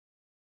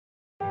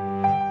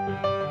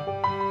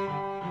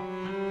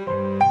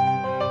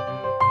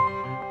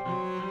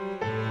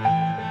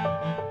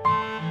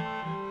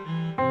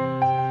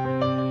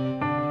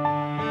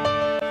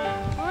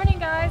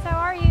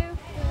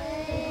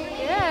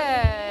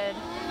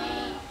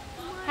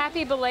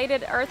happy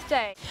belated Earth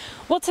Day.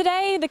 Well,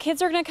 today the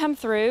kids are going to come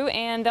through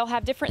and they'll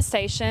have different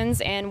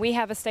stations, and we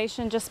have a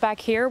station just back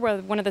here where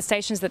one of the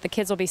stations that the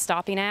kids will be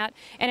stopping at,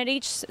 and at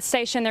each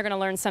station they're going to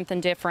learn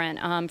something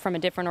different from a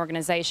different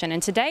organization.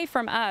 And today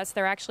from us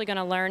they're actually going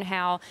to learn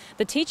how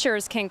the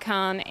teachers can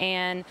come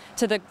and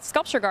to the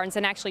sculpture gardens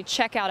and actually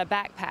check out a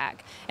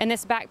backpack. And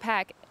this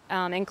backpack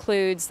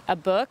includes a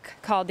book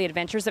called The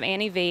Adventures of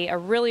Annie V, a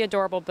really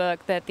adorable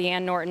book that the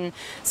Norton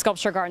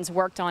Sculpture Gardens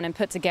worked on and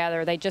put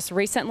together. They just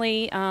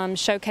recently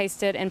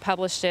showcased it and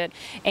published it,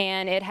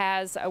 and it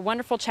has a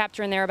wonderful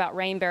chapter in there about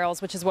rain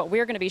barrels, which is what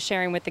we're going to be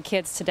sharing with the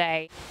kids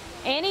today.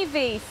 Annie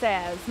V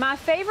says, "My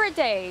favorite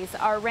days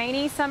are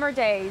rainy summer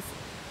days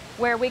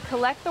where we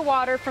collect the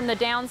water from the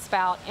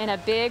downspout in a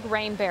big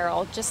rain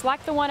barrel, just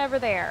like the one over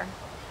there.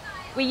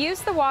 We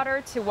use the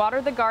water to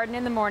water the garden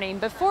in the morning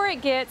before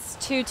it gets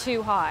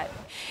too hot."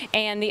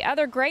 And the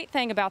other great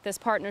thing about this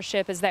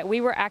partnership is that we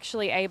were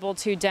actually able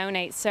to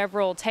donate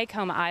several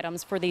take-home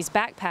items for these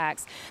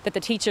backpacks that the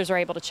teachers are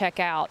able to check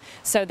out.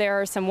 So there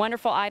are some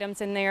wonderful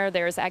items in there.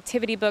 There's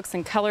activity books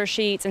and color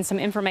sheets and some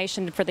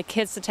information for the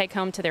kids to take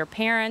home to their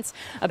parents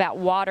about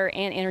water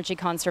and energy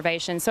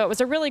conservation. So it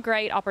was a really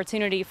great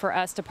opportunity for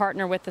us to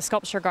partner with the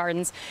Sculpture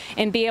Gardens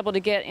and be able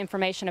to get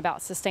information about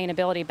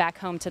sustainability back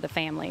home to the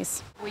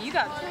families. Well, you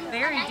got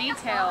very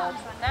detailed.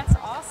 That's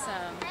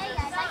awesome.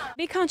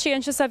 Be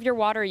conscientious of your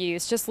water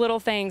use, just little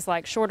things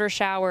like shorter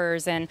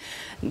showers, and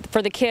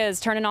for the kids,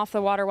 turning off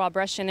the water while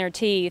brushing their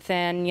teeth,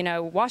 and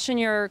washing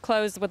your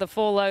clothes with a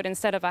full load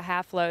instead of a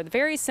half load.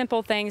 Very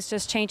simple things,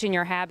 just changing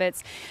your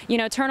habits.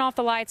 Turn off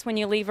the lights when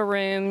you leave a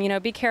room.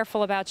 Be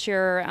careful about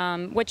your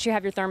what you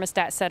have your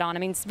thermostat set on. I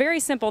mean, it's very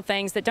simple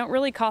things that don't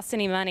really cost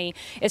any money.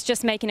 It's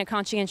just making a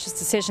conscientious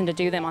decision to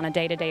do them on a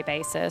day-to-day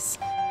basis.